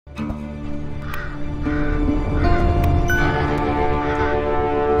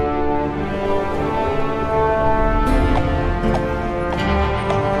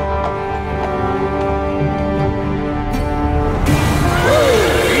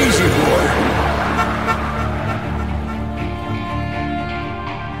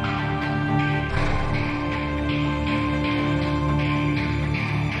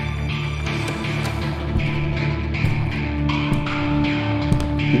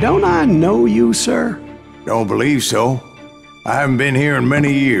don't I know you, sir? Don't believe so. I haven't been here in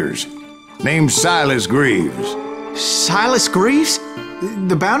many years. Name's Silas Greaves. Silas Greaves?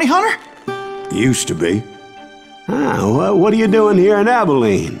 The bounty hunter? Used to be. Ah, what are you doing here in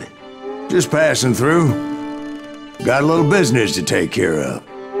Abilene? Just passing through. Got a little business to take care of.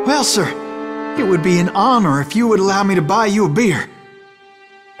 Well, sir, it would be an honor if you would allow me to buy you a beer.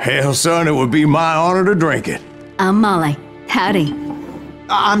 Hell, son, it would be my honor to drink it. I'm Molly. Howdy.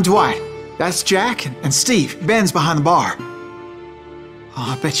 I'm Dwight. That's Jack and Steve. Ben's behind the bar.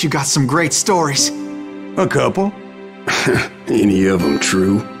 Oh, I bet you got some great stories. A couple. Any of them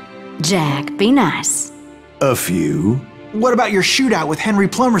true? Jack, be nice. A few. What about your shootout with Henry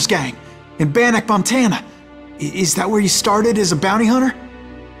Plummer's gang in Bannock, Montana? Is that where you started as a bounty hunter?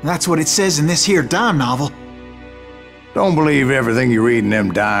 That's what it says in this here dime novel. Don't believe everything you read in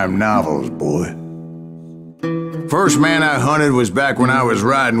them dime novels, boy. First man I hunted was back when I was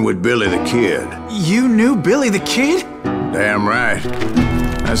riding with Billy the Kid. You knew Billy the Kid? Damn right.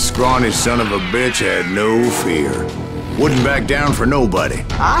 That scrawny son of a bitch had no fear. Wouldn't back down for nobody.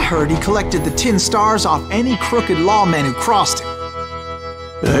 I heard he collected the 10 stars off any crooked lawmen who crossed him.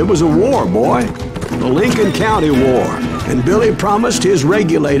 It was a war, boy. The Lincoln County War. And Billy promised his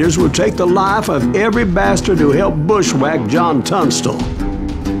regulators would take the life of every bastard who helped bushwhack John Tunstall.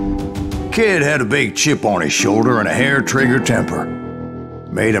 Kid had a big chip on his shoulder and a hair-trigger temper.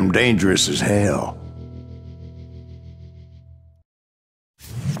 Made him dangerous as hell.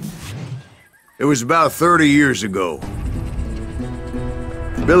 It was about 30 years ago.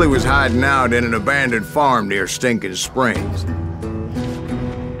 Billy was hiding out in an abandoned farm near Stinking Springs.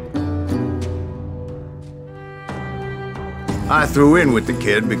 I threw in with the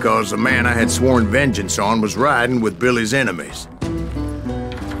kid because the man I had sworn vengeance on was riding with Billy's enemies.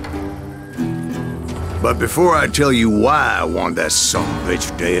 But before I tell you why I want that son of a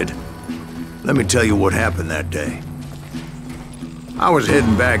bitch dead, let me tell you what happened that day. I was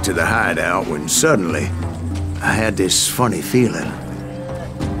heading back to the hideout when suddenly I had this funny feeling.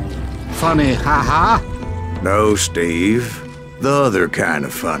 Funny, haha? No, Steve. The other kind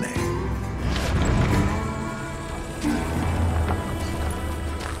of funny.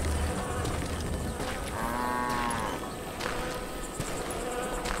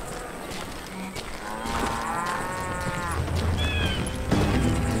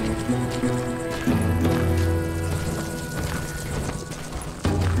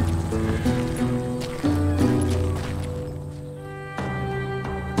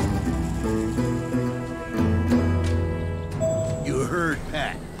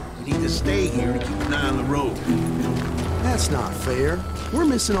 Stay here and keep an eye on the road. That's not fair. We're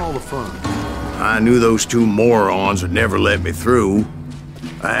missing all the fun. I knew those two morons would never let me through.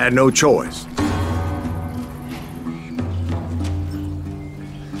 I had no choice.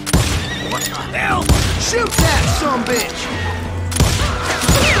 What the hell? Shoot that sumbitch!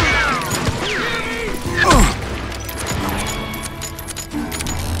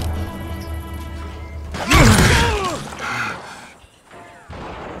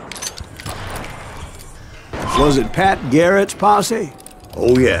 Was it Pat Garrett's posse?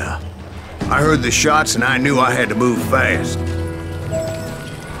 Oh, yeah. I heard the shots and I knew I had to move fast.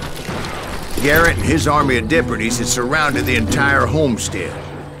 Garrett and his army of deputies had surrounded the entire homestead.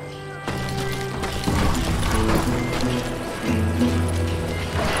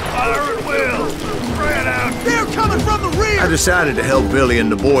 Fire at will! Spread out! They're coming from the rear! I decided to help Billy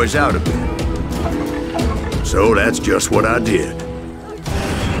and the boys out a bit. So that's just what I did.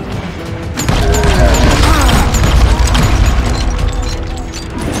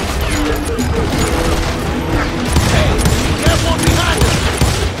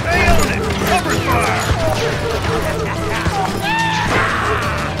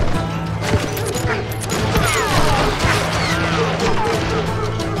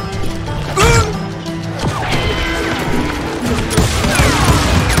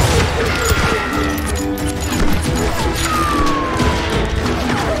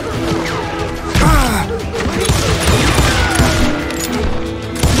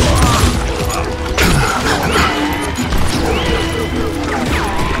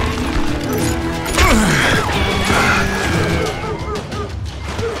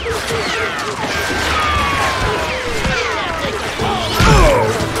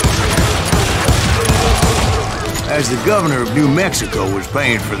 As the governor of New Mexico was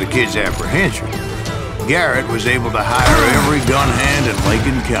paying for the kid's apprehension, Garrett was able to hire every gun hand in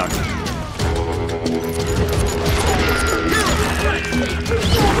Lincoln County.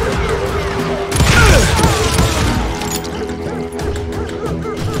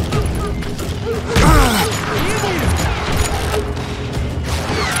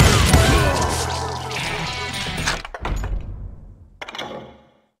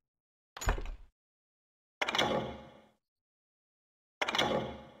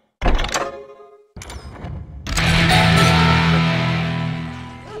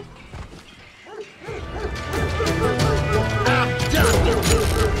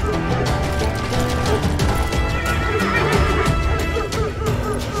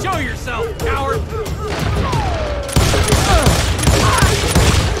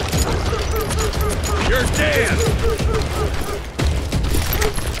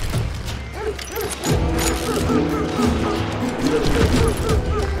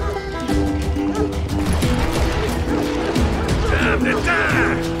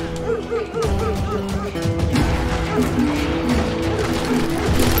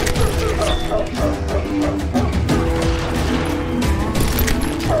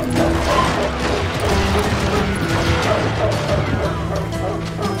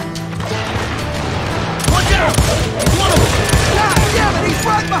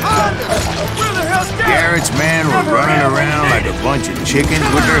 Garrett's men were running around like a bunch of chickens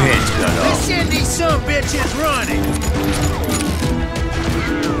with their heads cut off. Let's send these some bitches running.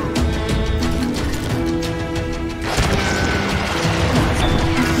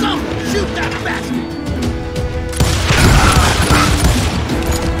 Someone shoot that bastard!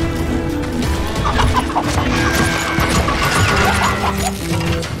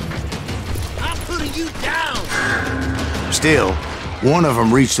 I'm putting you down! Still, one of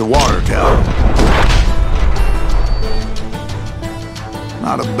them reached the water tower.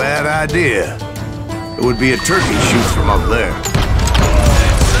 Not a bad idea. It would be a turkey shoot from up there.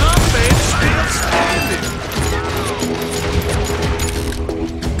 Some bitch still standing!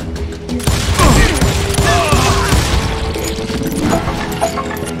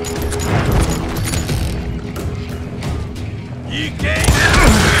 You can't.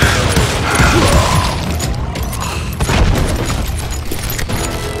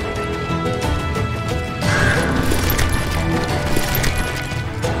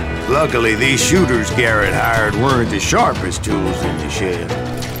 Luckily, these shooters Garrett hired weren't the sharpest tools in the shed.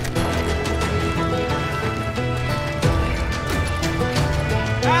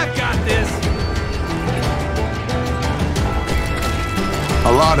 I got this!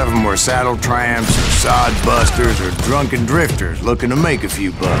 A lot of them were saddle tramps, or sod busters, or drunken drifters looking to make a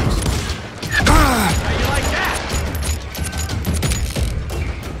few bucks. How you like that?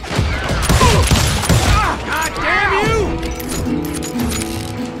 God damn you!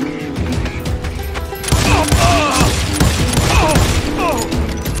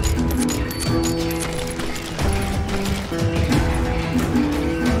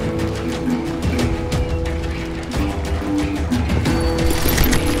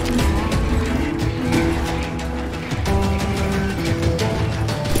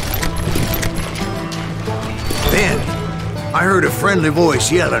 Then, I heard a friendly voice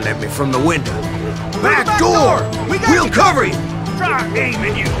yelling at me from the window. Back door! We'll cover you! Try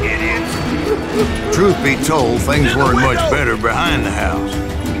aiming, you idiots! Truth be told, things weren't much better behind the house.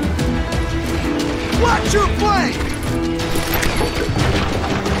 Watch your play!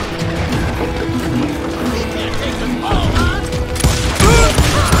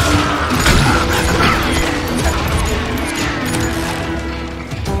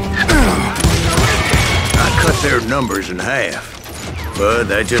 I cut their numbers in half, but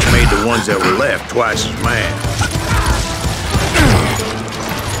that just made the ones that were left twice as mad.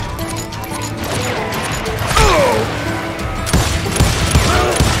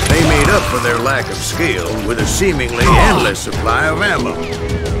 They made up for their lack of skill with a seemingly endless supply of ammo.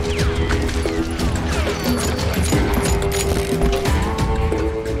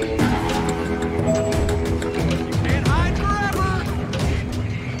 Can't hide forever!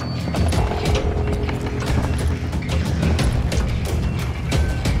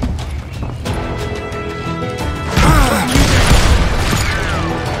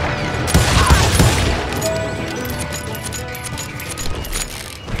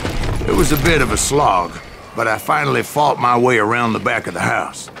 It was a bit of a slog, but I finally fought my way around the back of the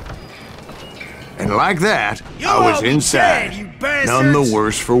house. And like that, I was all be inside, dead, you bastards! none the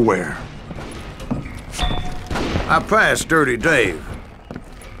worse for wear. I passed Dirty Dave,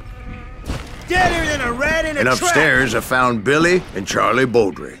 Deader than a rat in a and trap! upstairs I found Billy and Charlie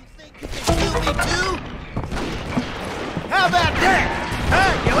Beaudry. Shoot me too? How about that?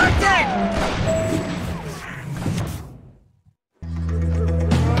 Huh? You like that?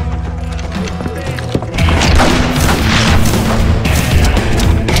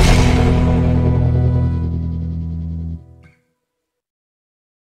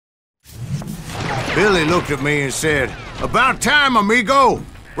 Billy looked at me and said, "About time, amigo!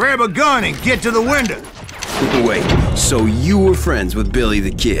 Grab a gun and get to the window." Wait, so you were friends with Billy the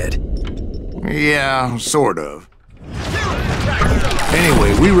Kid? Yeah, sort of.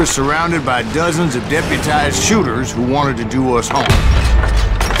 Anyway, we were surrounded by dozens of deputized shooters who wanted to do us harm.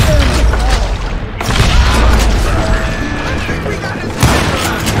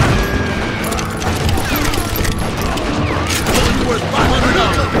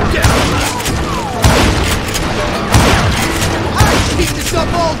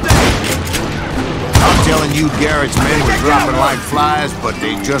 I'm telling you, Garrett's men were dropping like flies, but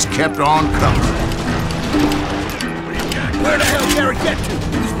they just kept on coming. Where the hell did Garrett get to?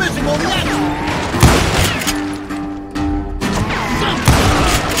 He's missing all the action! Son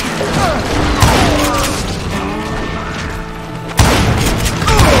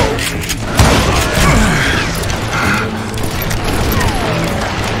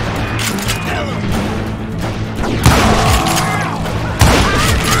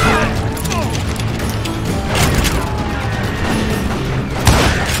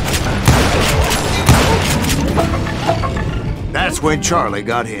That's when Charlie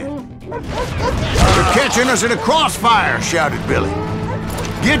got hit. "They're catching us in a crossfire," shouted Billy.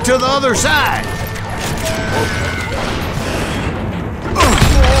 "Get to the other side!"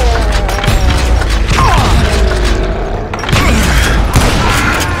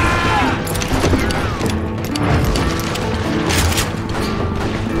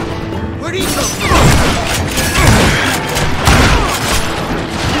 Where'd he come from?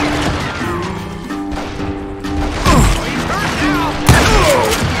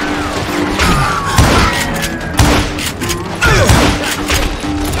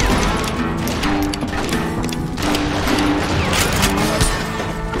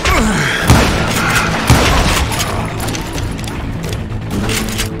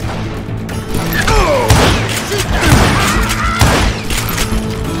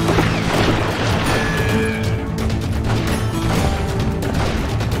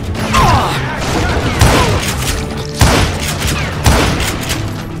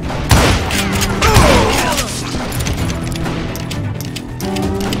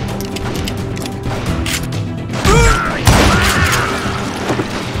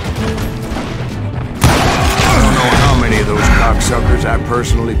 Suckers I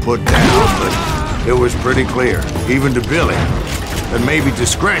personally put down, but it was pretty clear, even to Billy, that maybe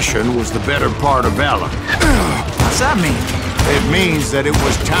discretion was the better part of valor. What's that mean? It means that it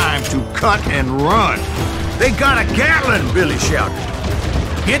was time to cut and run. "They got a Gatling!" Billy shouted.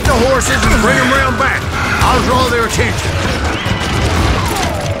 "Get the horses and bring them round back. I'll draw their attention."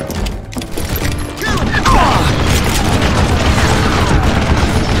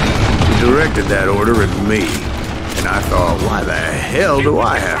 He directed that order at me. And I thought, why the hell do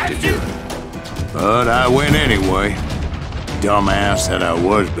I have to do it? But I went anyway. Dumbass that I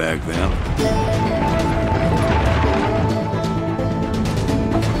was back then.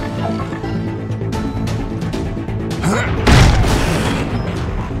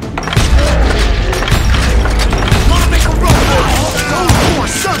 Wanna make a run for it? Those poor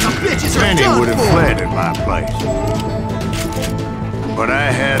sons of bitches are Many done would have for. fled at my place. But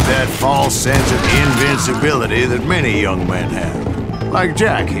I had that false sense of invincibility that many young men have. Like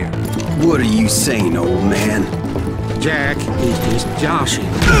Jack here. What are you saying, old man? Jack is just joshing.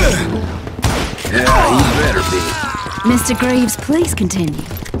 Yeah, he better be. Mr. Greaves, please continue.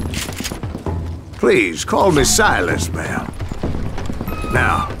 Please, call me Silas, ma'am.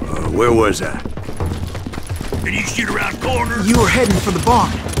 Now, where was I? Did you shoot around corners? You were heading for the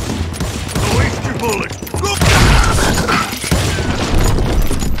barn. Waste your bullets.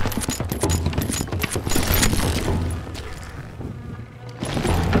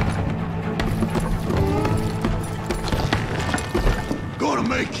 Gonna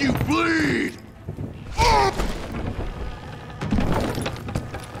make you bleed!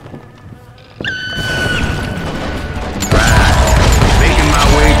 Making my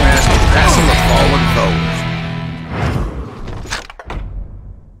way passing the fallen foes.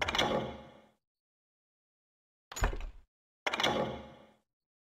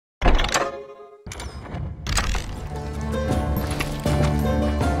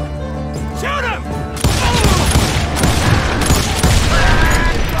 Shoot him!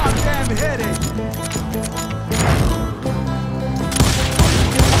 Goddamn headache!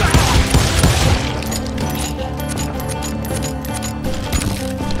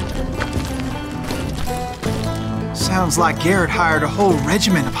 Sounds like Garrett hired a whole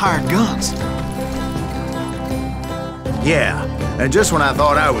regiment of hired guns. Yeah, and just when I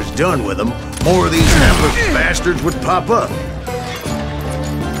thought I was done with them, more of these hapless bastards would pop up.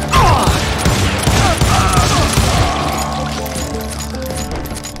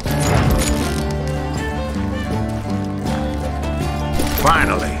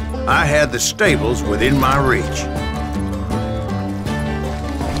 Finally, I had the stables within my reach.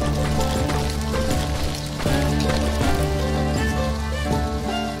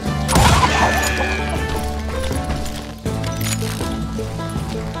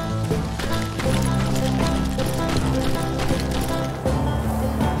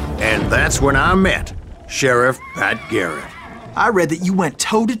 And that's when I met Sheriff Pat Garrett. I read that you went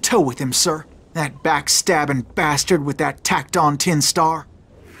toe-to-toe with him, sir. That backstabbing bastard with that tacked-on tin star.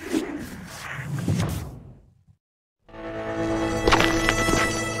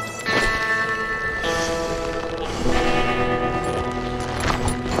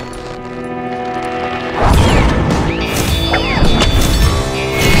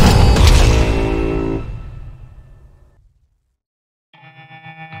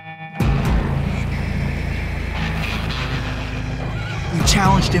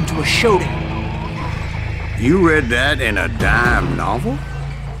 challenged him to a showdown. You read that in a dime novel?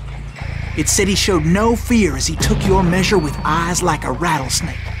 It said he showed no fear as he took your measure with eyes like a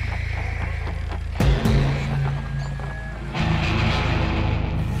rattlesnake.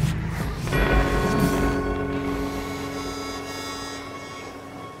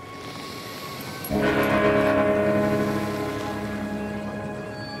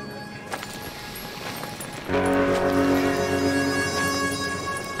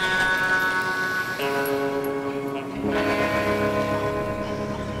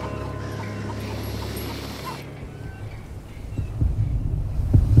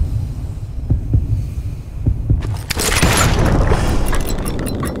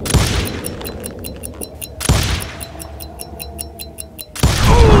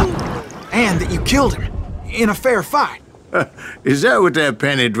 And that you killed him in a fair fight. Is that what that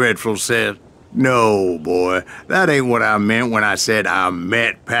Penny Dreadful said? No, boy. That ain't what I meant when I said I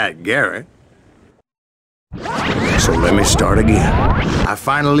met Pat Garrett. So let me start again. I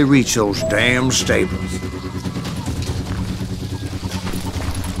finally reached those damn stables.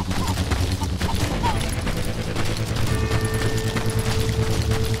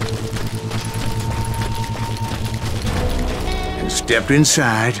 And stepped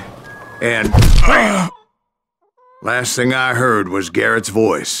inside. And last thing I heard was Garrett's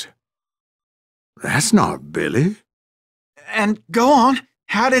voice. That's not Billy. And go on,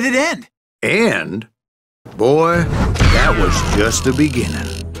 how did it end? And, boy, that was just the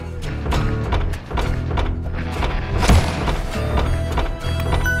beginning.